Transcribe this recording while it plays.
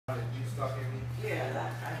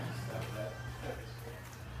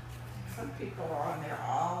people are on there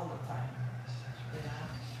all the time.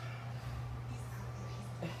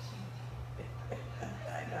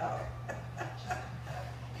 I know.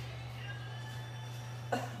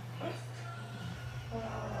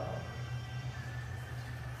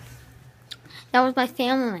 That was my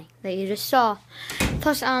family that you just saw.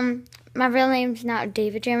 Plus, my real name's not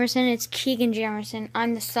David Jamerson, it's Keegan Jamerson.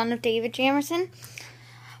 I'm the son of David Jamerson.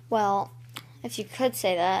 Well, if you could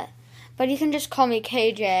say that. But you can just call me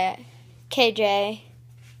KJ,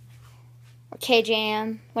 or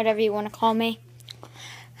KJM, whatever you want to call me.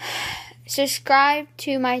 Subscribe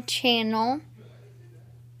to my channel.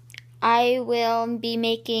 I will be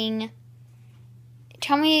making...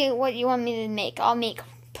 Tell me what you want me to make. I'll make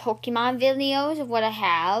Pokemon videos of what I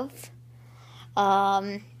have.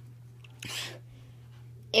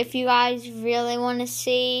 If you guys really want to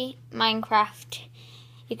see Minecraft,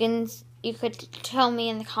 you could tell me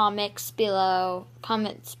in the comments below.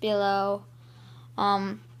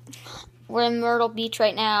 We're in Myrtle Beach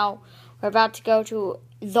right now. We're about to go to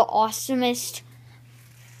the awesomest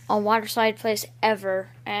waterslide place ever.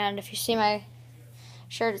 And if you see my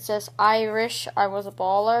shirt, it says, I wish I was a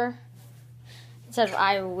baller. It says,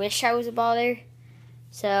 I wish I was a baller.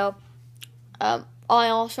 So, I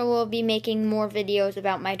also will be making more videos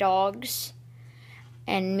about my dogs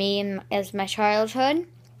and me as my childhood.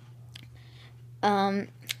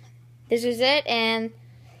 This is it, and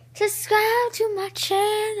subscribe to my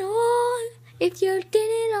channel if you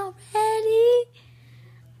didn't already.